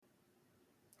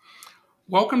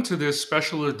Welcome to this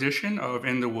special edition of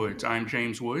In the Woods. I'm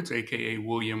James Woods, aka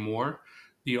William Moore,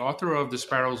 the author of The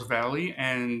Sparrows Valley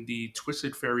and the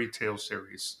Twisted Fairy Tale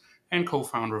series, and co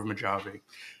founder of Mojave.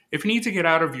 If you need to get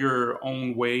out of your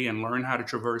own way and learn how to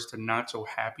traverse the not so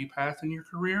happy path in your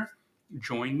career,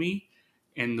 join me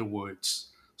in the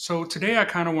woods. So, today I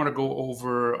kind of want to go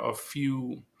over a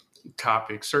few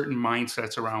topics, certain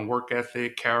mindsets around work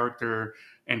ethic, character,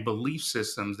 and belief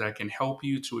systems that can help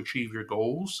you to achieve your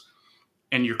goals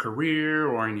in your career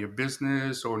or in your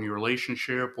business or in your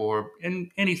relationship or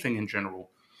in anything in general.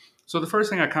 So, the first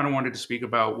thing I kind of wanted to speak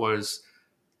about was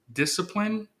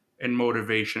discipline and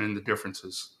motivation and the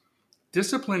differences.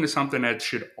 Discipline is something that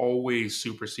should always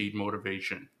supersede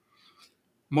motivation.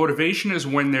 Motivation is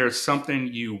when there's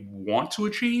something you want to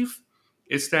achieve,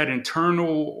 it's that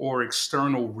internal or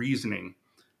external reasoning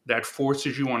that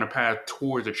forces you on a path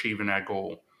towards achieving that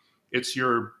goal. It's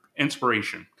your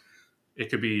inspiration. It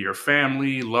could be your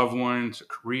family, loved ones,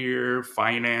 career,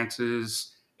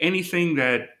 finances, anything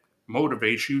that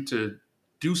motivates you to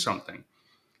do something.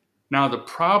 Now, the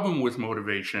problem with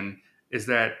motivation is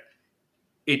that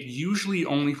it usually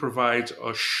only provides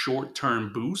a short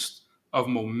term boost of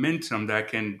momentum that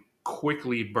can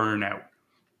quickly burn out.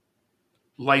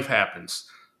 Life happens.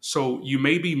 So you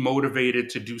may be motivated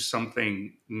to do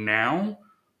something now,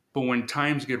 but when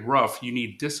times get rough, you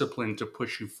need discipline to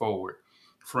push you forward.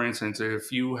 For instance,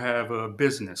 if you have a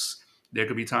business, there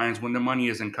could be times when the money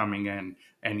isn't coming in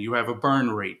and you have a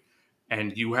burn rate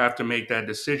and you have to make that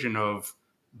decision of,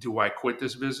 do I quit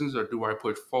this business or do I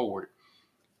put forward?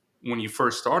 When you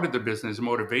first started the business,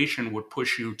 motivation would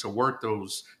push you to work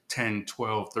those 10,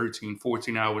 12, 13,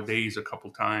 14-hour days a couple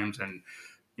times and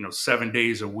 7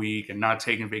 days a week and not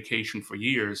taking vacation for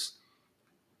years.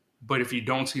 But if you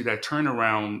don't see that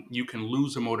turnaround, you can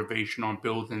lose the motivation on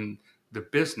building the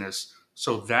business.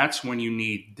 So that's when you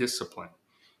need discipline.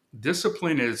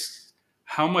 Discipline is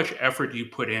how much effort you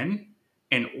put in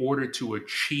order to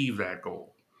achieve that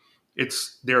goal.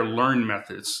 It's their learned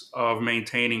methods of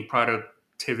maintaining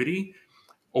productivity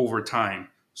over time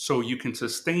so you can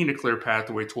sustain a clear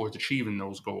pathway towards achieving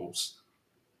those goals.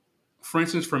 For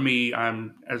instance, for me,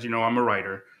 as you know, I'm a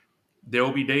writer.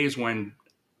 There'll be days when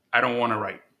I don't want to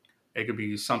write. It could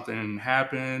be something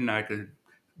happen. I could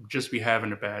just be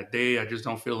having a bad day. I just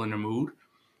don't feel in the mood.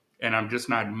 And I'm just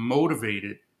not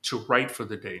motivated to write for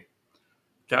the day.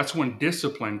 That's when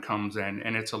discipline comes in.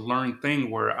 And it's a learned thing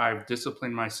where I've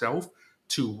disciplined myself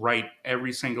to write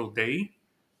every single day,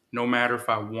 no matter if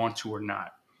I want to or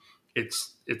not.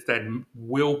 It's that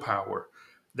willpower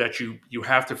that you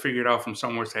have to figure it out from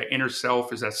somewhere. It's that inner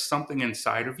self, is that something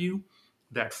inside of you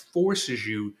that forces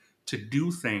you to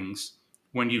do things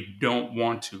when you don't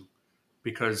want to.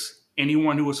 Because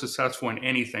anyone who is successful in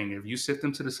anything, if you sit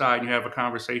them to the side and you have a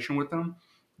conversation with them,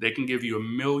 they can give you a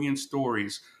million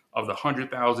stories of the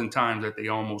 100,000 times that they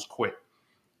almost quit.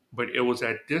 But it was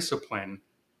that discipline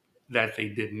that they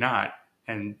did not.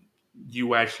 And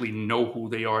you actually know who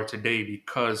they are today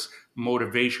because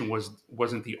motivation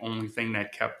wasn't the only thing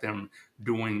that kept them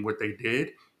doing what they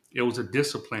did. It was a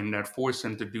discipline that forced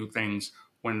them to do things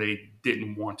when they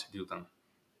didn't want to do them.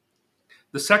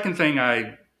 The second thing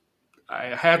I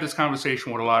had this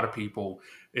conversation with a lot of people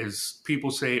is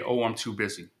people say, "Oh, I'm too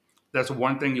busy." That's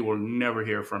one thing you will never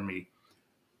hear from me.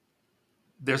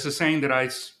 There's a saying that I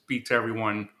speak to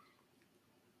everyone: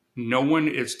 no one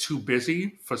is too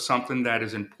busy for something that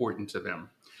is important to them.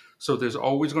 So there's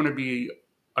always going to be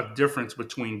a difference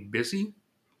between busy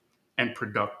and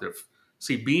productive.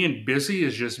 See, being busy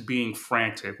is just being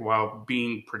frantic, while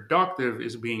being productive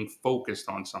is being focused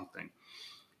on something.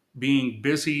 Being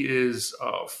busy is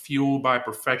fueled by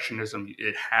perfectionism.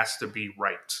 It has to be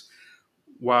right.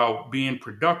 While being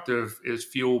productive is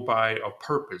fueled by a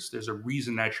purpose. There's a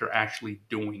reason that you're actually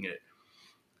doing it.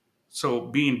 So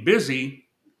being busy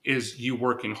is you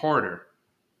working harder,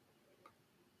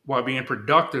 while being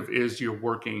productive is you're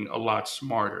working a lot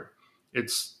smarter.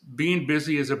 It's being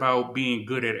busy is about being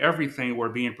good at everything, where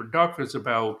being productive is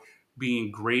about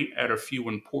being great at a few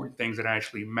important things that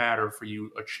actually matter for you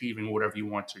achieving whatever you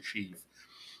want to achieve.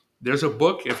 There's a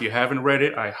book, if you haven't read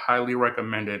it, I highly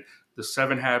recommend it. The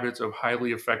 7 Habits of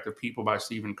Highly Effective People by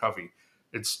Stephen Covey.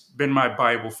 It's been my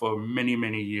Bible for many,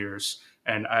 many years.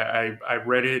 And I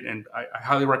read it, and I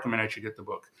highly recommend that you get the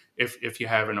book if you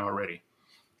haven't already.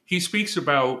 He speaks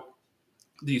about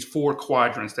these 4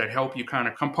 quadrants that help you kind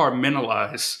of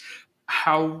compartmentalize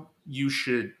how you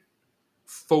should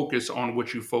focus on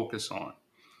what you focus on.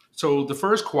 So the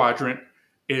first quadrant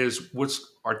is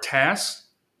what's our tasks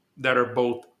that are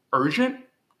both urgent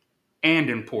and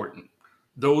important.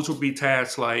 Those would be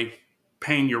tasks like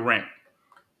paying your rent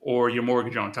or your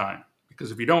mortgage on time,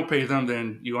 Because if you don't pay them,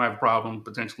 then you'll have a problem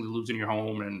potentially losing your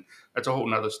home, and that's a whole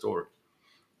nother story.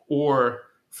 Or,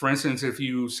 for instance, if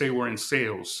you say we're in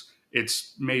sales,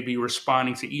 it's maybe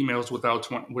responding to emails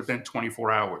within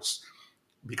 24 hours.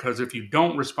 Because if you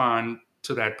don't respond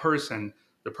to that person,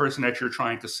 the person that you're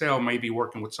trying to sell may be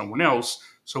working with someone else.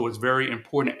 So it's very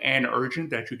important and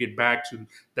urgent that you get back to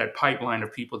that pipeline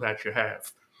of people that you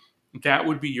have. That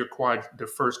would be the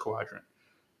first quadrant.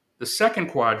 The second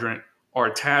quadrant are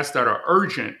tasks that are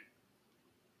urgent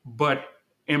but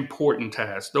important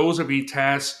tasks. Those would be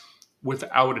tasks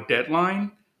without a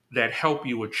deadline that help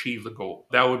you achieve the goal.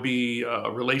 That would be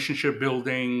relationship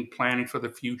building, planning for the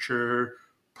future,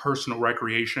 personal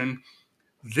recreation.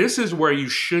 This is where you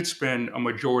should spend a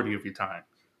majority of your time.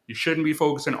 You shouldn't be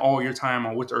focusing all your time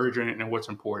on what's urgent and what's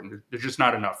important. There's just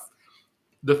not enough.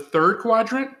 The third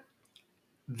quadrant,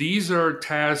 these are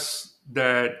tasks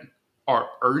that are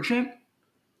urgent,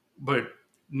 but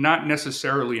not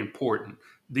necessarily important.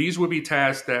 These would be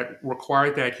tasks that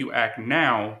require that you act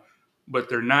now, but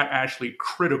they're not actually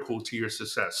critical to your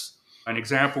success. An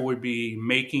example would be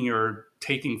making or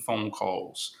taking phone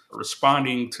calls,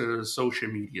 responding to social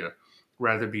media,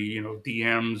 rather be,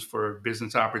 DMs for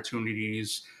business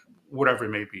opportunities, whatever it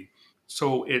may be.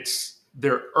 So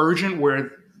they're urgent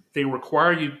where they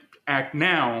require you to act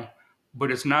now,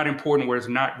 but it's not important where it's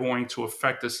not going to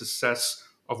affect the success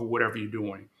of whatever you're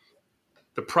doing.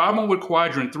 The problem with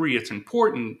quadrant 3, it's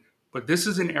important, but this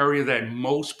is an area that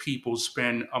most people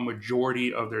spend a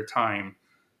majority of their time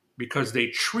because they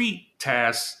treat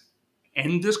tasks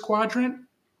in this quadrant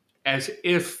as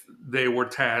if they were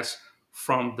tasks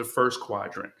from the first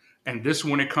quadrant. And this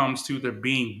when it comes to the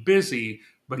being busy,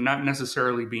 but not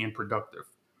necessarily being productive.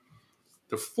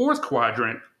 The fourth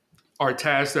quadrant are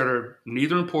tasks that are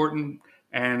neither important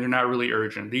and they're not really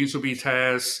urgent. These will be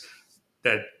tasks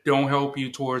that don't help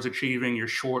you towards achieving your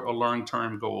short or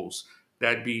long-term goals.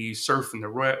 That'd be surfing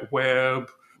the web,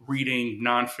 reading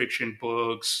nonfiction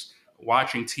books,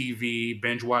 watching TV,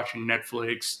 binge watching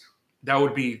Netflix. That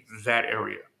would be that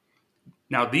area.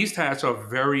 Now, these tasks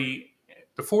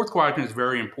the fourth quadrant is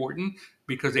very important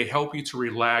because they help you to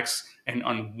relax and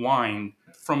unwind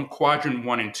from quadrant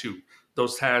 1 and 2,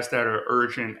 those tasks that are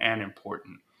urgent and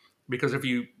important. Because if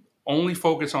you only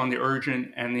focus on the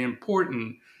urgent and the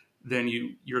important, then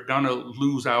you're going to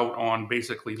lose out on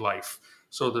basically life.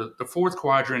 So the fourth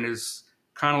quadrant is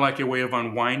kind of like your way of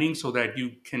unwinding so that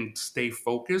you can stay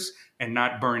focused and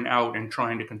not burn out and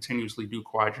trying to continuously do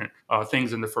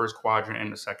things in the first quadrant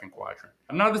and the second quadrant.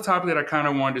 Another topic that I kind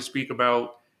of wanted to speak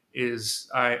about is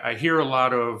I hear a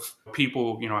lot of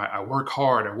people, I work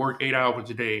hard, I work 8 hours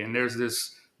a day. And there's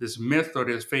this myth or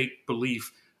this fake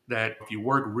belief that if you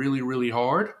work really, really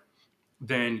hard,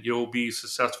 then you'll be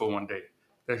successful one day.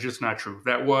 That's just not true. If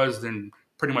that was, then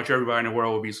pretty much everybody in the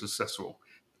world will be successful.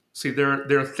 See,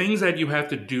 there are things that you have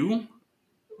to do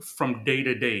from day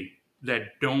to day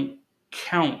that don't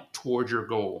count towards your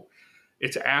goal.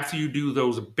 It's after you do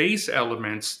those base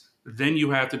elements, then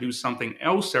you have to do something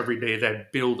else every day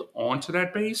that build onto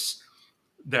that base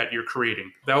that you're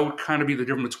creating. That would kind of be the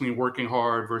difference between working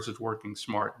hard versus working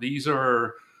smart.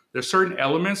 There's certain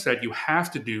elements that you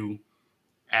have to do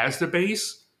as the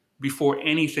base before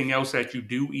anything else that you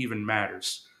do even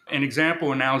matters. An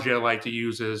analogy I like to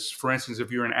use is, for instance,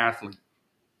 if you're an athlete,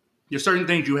 there's certain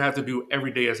things you have to do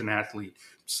every day as an athlete.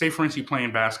 Say, for instance, you're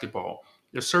playing basketball.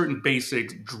 There's certain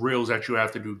basic drills that you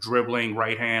have to do: dribbling,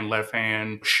 right hand, left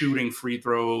hand, shooting free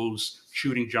throws,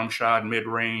 shooting jump shot,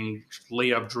 mid-range,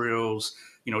 layup drills,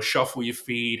 shuffle your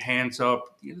feet, hands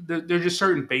up. There's just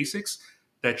certain basics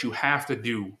that you have to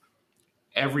do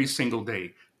every single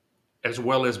day, as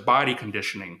well as body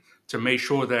conditioning to make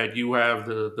sure that you have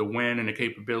the wind and the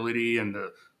capability and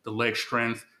the leg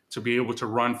strength to be able to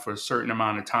run for a certain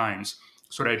amount of times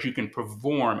so that you can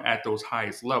perform at those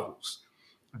highest levels.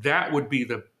 That would be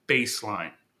the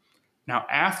baseline. Now,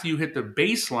 after you hit the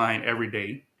baseline every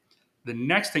day, the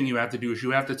next thing you have to do is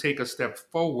you have to take a step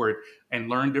forward and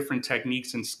learn different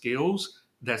techniques and skills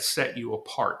that set you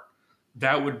apart.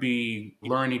 That would be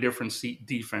learning different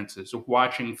defenses,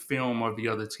 watching film of the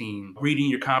other team, reading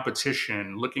your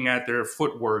competition, looking at their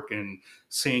footwork and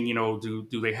saying,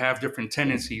 do they have different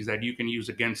tendencies that you can use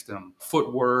against them?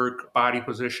 Footwork, body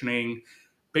positioning,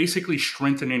 basically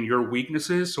strengthening your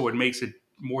weaknesses so it makes it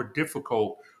more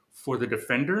difficult for the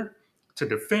defender to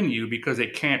defend you because they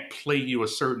can't play you a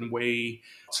certain way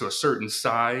to a certain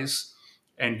size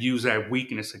and use that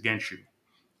weakness against you.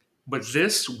 But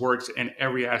this works in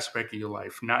every aspect of your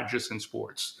life, not just in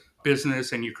sports,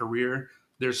 business, and your career.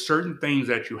 There's certain things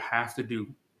that you have to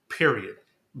do, period,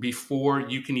 before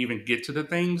you can even get to the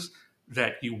things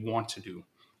that you want to do.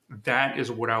 that is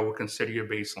what I would consider your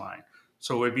baseline.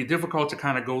 So it'd be difficult to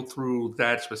kind of go through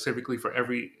that specifically for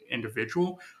every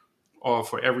individual or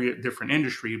for every different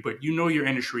industry, but you know your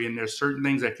industry, and there's certain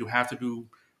things that you have to do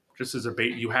just as a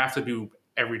bait, you have to do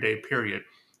every day, period.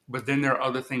 But then there are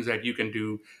other things that you can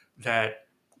do that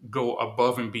go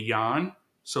above and beyond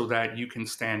so that you can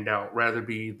stand out, rather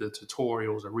be the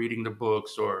tutorials or reading the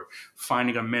books or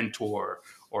finding a mentor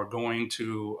or going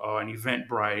to an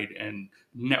Eventbrite and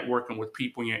networking with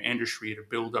people in your industry to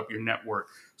build up your network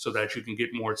so that you can get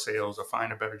more sales or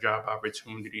find a better job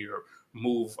opportunity or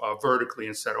move vertically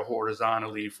instead of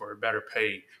horizontally for a better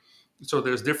pay. So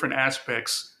there's different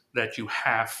aspects that you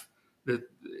have that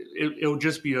it'll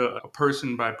just be a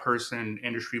person by person,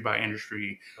 industry by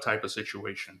industry type of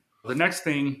situation. The next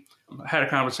thing, I had a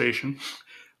conversation,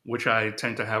 which I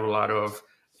tend to have a lot of,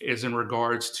 is in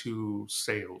regards to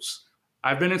sales.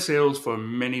 I've been in sales for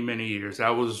many, many years. That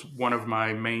was one of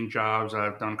my main jobs.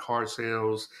 I've done car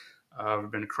sales.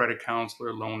 I've been a credit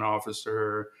counselor, loan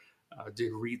officer,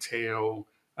 did retail.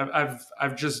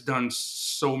 I've just done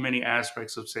so many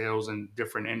aspects of sales in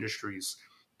different industries.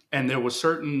 And there were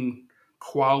certain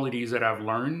qualities that I've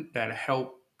learned that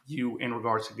help you in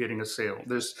regards to getting a sale.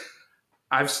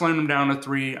 I've slimmed them down to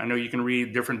three. I know you can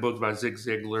read different books by Zig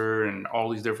Ziglar and all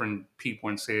these different people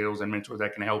in sales and mentors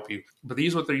that can help you. But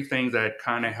these were three things that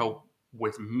kind of help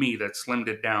with me, that slimmed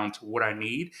it down to what I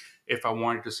need if I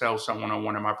wanted to sell someone on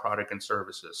one of my product and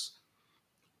services.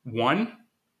 One,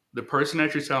 the person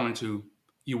that you're selling to,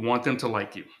 you want them to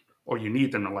like you, or you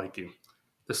need them to like you.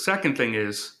 The second thing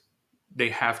is they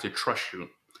have to trust you.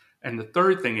 And the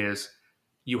third thing is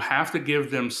you have to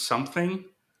give them something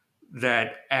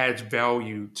that adds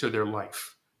value to their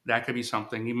life. That could be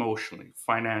something emotionally,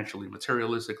 financially,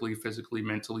 materialistically, physically,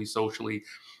 mentally, socially.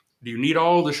 Do you need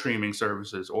all the streaming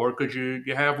services, or could you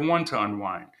have one to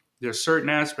unwind? There's certain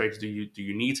aspects. Do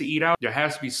you need to eat out? There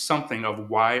has to be something of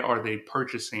why are they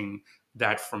purchasing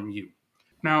that from you.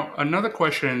 Now, another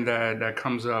question that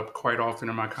comes up quite often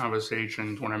in my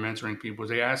conversations when I'm mentoring people is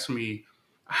they ask me,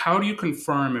 how do you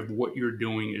confirm if what you're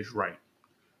doing is right?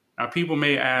 Now, people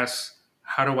may ask,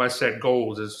 how do I set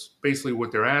goals? Is basically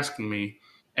what they're asking me.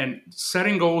 And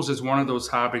setting goals is one of those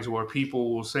topics where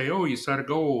people will say, oh, you set a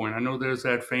goal. And I know there's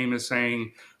that famous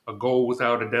saying, a goal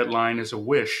without a deadline is a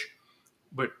wish.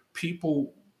 But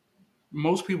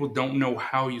most people don't know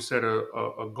how you set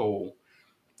a goal.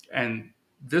 And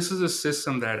this is a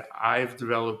system that I've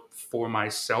developed for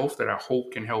myself that I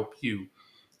hope can help you.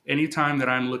 Anytime that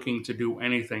I'm looking to do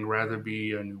anything, rather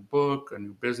be a new book, a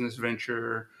new business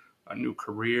venture, a new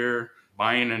career,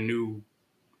 buying a new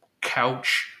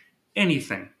couch,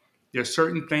 anything, there's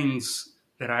certain things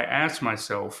that I ask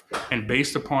myself, and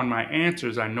based upon my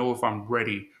answers, I know if I'm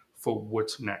ready for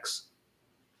what's next.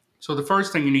 So the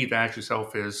first thing you need to ask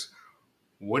yourself is,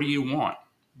 what do you want?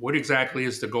 What exactly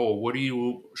is the goal? What are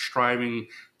you striving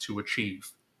to achieve?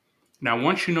 Now,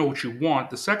 once you know what you want,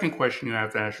 the second question you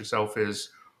have to ask yourself is,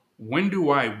 when do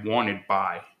I want it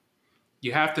by?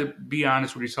 You have to be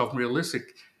honest with yourself and realistic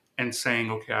and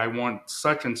saying, okay, I want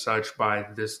such and such by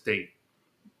this date.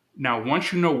 Now,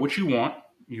 once you know what you want,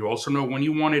 you also know when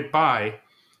you want it by,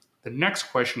 the next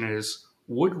question is,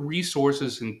 what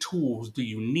resources and tools do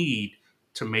you need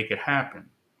to make it happen?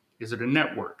 Is it a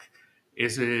network?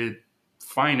 Is it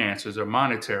finances or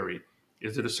monetary?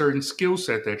 Is it a certain skill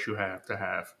set that you have to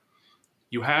have?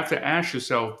 You have to ask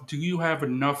yourself, do you have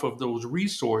enough of those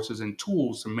resources and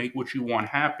tools to make what you want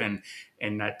happen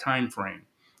in that time frame?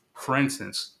 For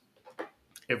instance,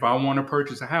 if I want to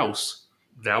purchase a house,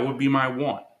 that would be my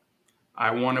want.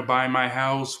 I want to buy my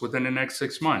house within the next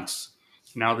 6 months.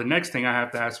 Now, the next thing I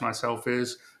have to ask myself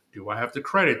is, do I have the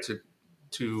credit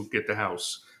to get the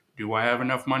house? Do I have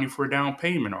enough money for a down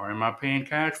payment, or am I paying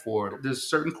cash for it? There's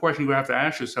certain questions you have to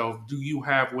ask yourself. Do you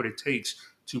have what it takes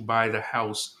to buy the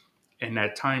house in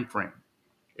that time frame?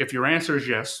 If your answer is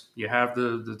yes, you have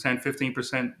the 10,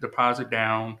 15% deposit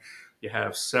down, you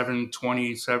have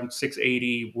 720,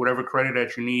 680, whatever credit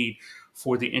that you need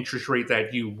for the interest rate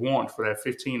that you want for that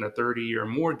 15 or 30-year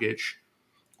mortgage,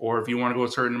 or if you want to go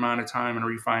a certain amount of time and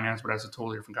refinance, but that's a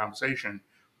totally different conversation,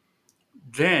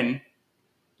 then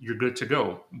you're good to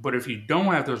go. But if you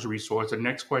don't have those resources, the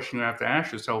next question you have to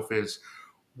ask yourself is,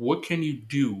 what can you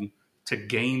do to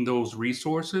gain those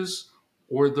resources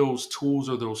or those tools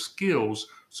or those skills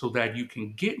so that you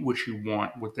can get what you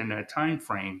want within that time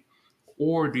frame?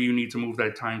 Or do you need to move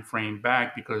that time frame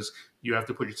back because you have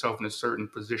to put yourself in a certain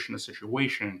position or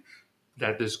situation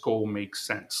that this goal makes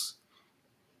sense?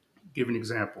 Give an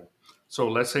example. So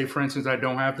let's say, for instance, I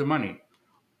don't have the money.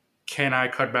 Can I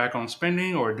cut back on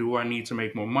spending, or do I need to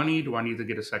make more money? Do I need to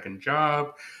get a second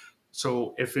job?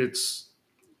 So if it's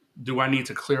Do I need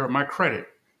to clear up my credit?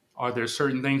 Are there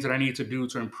certain things that I need to do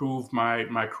to improve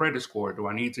my credit score? Do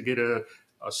I need to get a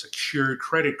secured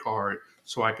credit card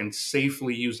so I can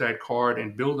safely use that card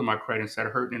and build my credit instead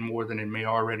of hurting it more than it may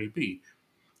already be?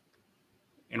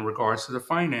 In regards to the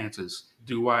finances,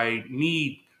 do I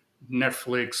need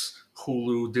Netflix,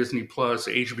 Hulu, Disney Plus,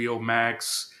 HBO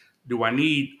Max? Do I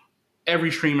need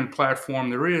every streaming platform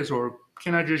there is, or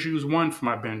can I just use one for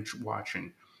my binge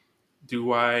watching?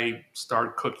 Do I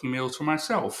start cooking meals for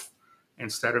myself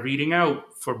instead of eating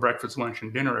out for breakfast, lunch,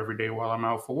 and dinner every day while I'm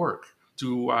out for work?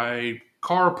 Do I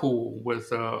carpool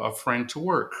with a friend to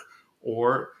work?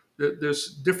 Or there's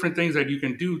different things that you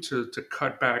can do to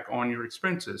cut back on your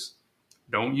expenses.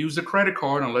 Don't use a credit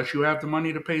card unless you have the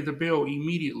money to pay the bill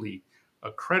immediately.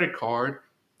 A credit card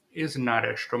is not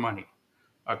extra money.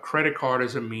 A credit card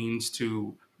is a means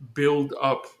to build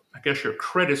up, I guess, your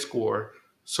credit score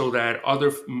so that other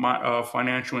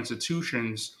financial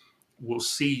institutions will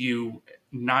see you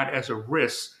not as a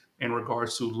risk in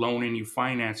regards to loaning you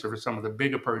finance for some of the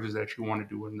bigger purchases that you want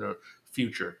to do in the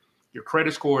future. Your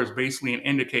credit score is basically an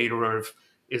indicator of,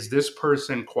 is this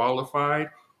person qualified,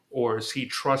 or is he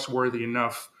trustworthy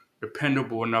enough,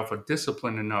 dependable enough, or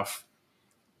disciplined enough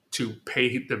to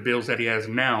pay the bills that he has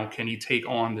now? Can he take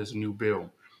on this new bill?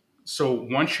 So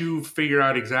once you figure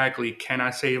out exactly, can I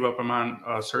save up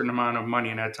a certain amount of money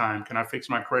in that time? Can I fix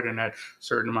my credit in that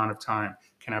certain amount of time?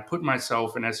 Can I put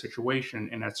myself in that situation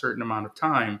in that certain amount of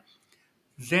time?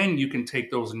 Then you can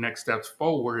take those next steps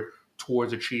forward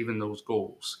towards achieving those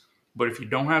goals. But if you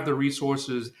don't have the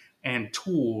resources and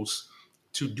tools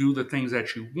to do the things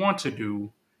that you want to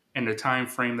do in the time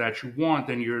frame that you want,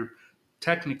 then you're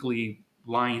technically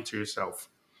lying to yourself.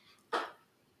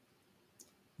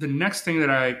 The next thing that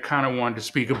I kind of wanted to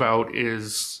speak about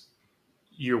is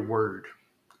your word.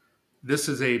 This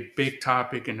is a big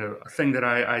topic and a thing that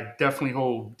I definitely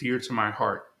hold dear to my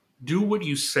heart. Do what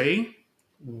you say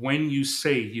when you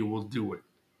say you will do it.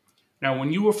 Now,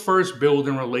 when you were first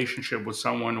building a relationship with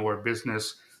someone or a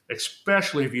business,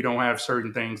 especially if you don't have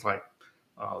certain things like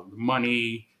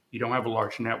money, you don't have a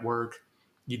large network,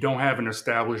 you don't have an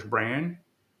established brand,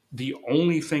 the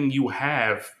only thing you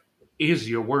have is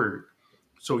your word.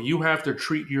 So you have to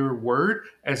treat your word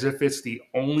as if it's the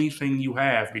only thing you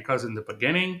have, because in the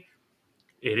beginning,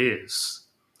 it is.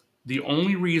 The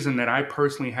only reason that I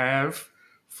personally have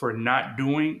for not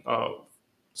doing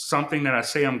something that I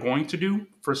say I'm going to do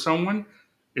for someone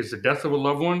is the death of a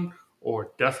loved one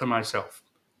or death of myself.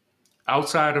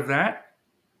 Outside of that,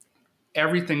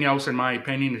 everything else, in my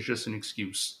opinion, is just an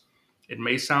excuse. It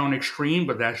may sound extreme,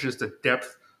 but that's just the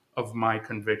depth of my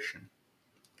conviction.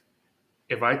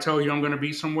 If I tell you I'm going to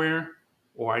be somewhere,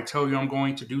 or I tell you I'm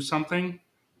going to do something,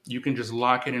 you can just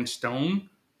lock it in stone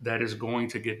that is going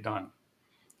to get done.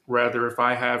 Rather, if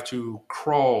I have to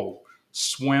crawl,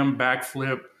 swim,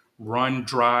 backflip, run,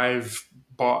 drive,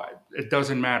 it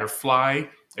doesn't matter, fly.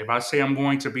 If I say I'm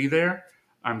going to be there,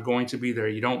 I'm going to be there.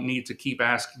 You don't need to keep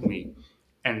asking me.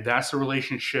 And that's the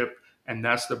relationship, and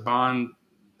that's the bond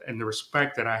and the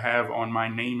respect that I have on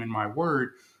my name and my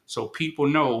word. So people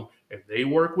know if they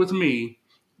work with me,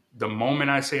 the moment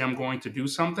I say I'm going to do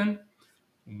something,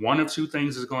 one of two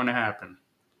things is going to happen.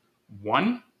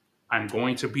 One, I'm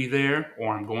going to be there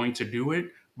or I'm going to do it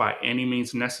by any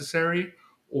means necessary.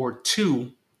 Or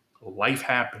two, life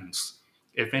happens.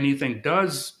 If anything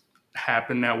does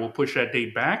happen that will push that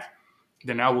date back,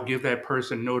 then I will give that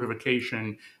person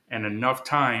notification and enough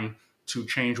time to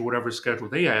change whatever schedule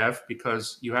they have,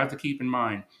 because you have to keep in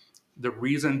mind the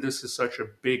reason this is such a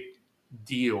big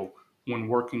deal when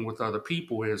working with other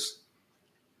people is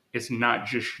it's not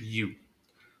just you.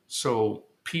 So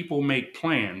people make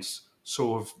plans.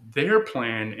 So if their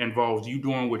plan involves you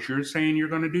doing what you're saying you're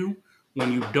going to do,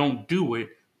 when you don't do it,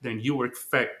 then you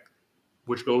expect,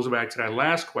 which goes back to that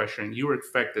last question, you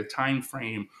expect a time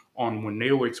frame on when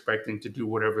they were expecting to do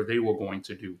whatever they were going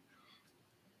to do.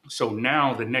 So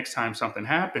now the next time something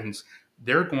happens,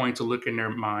 they're going to look in their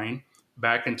mind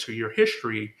back into your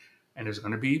history, and it's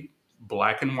going to be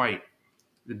black and white.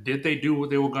 Did they do what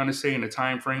they were going to say in the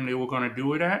time frame they were going to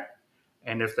do it at?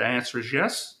 And if the answer is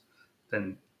yes,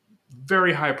 then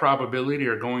very high probability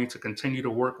they're going to continue to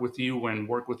work with you and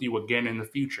work with you again in the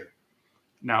future.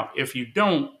 Now, if you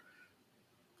don't,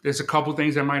 there's a couple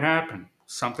things that might happen.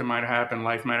 Something might happen,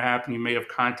 life might happen. You may have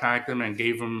contacted them and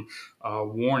gave them a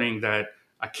warning that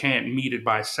I can't meet it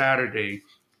by Saturday.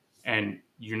 And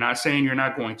you're not saying you're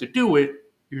not going to do it.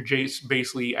 You're just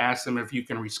basically ask them if you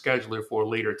can reschedule it for a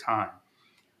later time.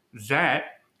 That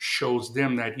shows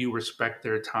them that you respect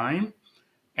their time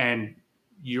and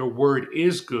your word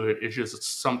is good. It's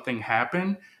just something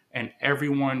happened, and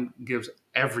everyone gives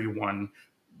everyone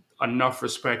enough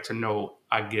respect to know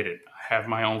I get it. I have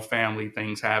my own family,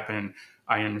 things happen,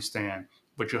 I understand.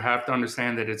 But you have to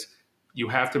understand that you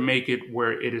have to make it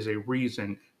where it is a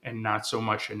reason and not so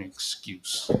much an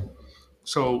excuse.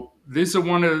 So these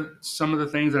are some of the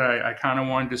things that I kind of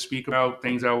wanted to speak about,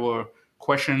 things that were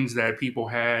questions that people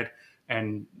had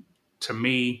and to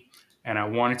me, and I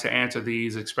wanted to answer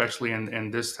these, especially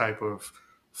in this type of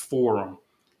forum.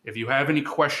 If you have any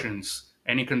questions,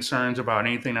 any concerns about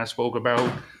anything I spoke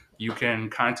about, you can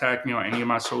contact me on any of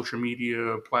my social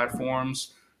media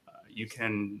platforms. You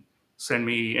can send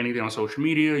me anything on social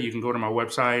media. You can go to my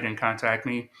website and contact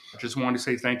me. I just wanted to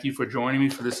say thank you for joining me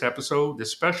for this episode,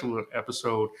 this special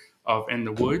episode of In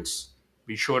the Woods.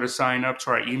 Be sure to sign up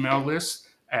to our email list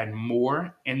at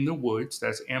More in the Woods.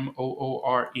 That's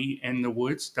MOORE in the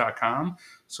woods.com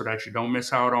so that you don't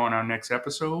miss out on our next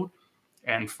episode.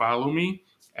 And follow me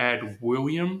at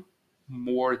William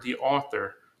Moore, the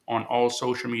author, on all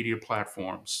social media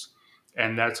platforms.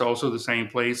 And that's also the same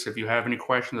place. If you have any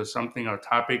questions or something, a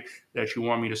topic that you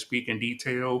want me to speak in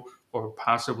detail or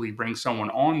possibly bring someone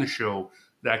on the show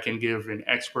that can give an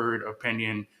expert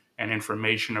opinion and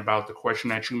information about the question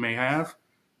that you may have,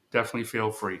 definitely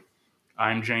feel free.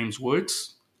 I'm James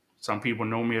Woods. Some people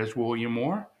know me as William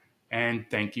Moore, and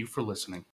thank you for listening.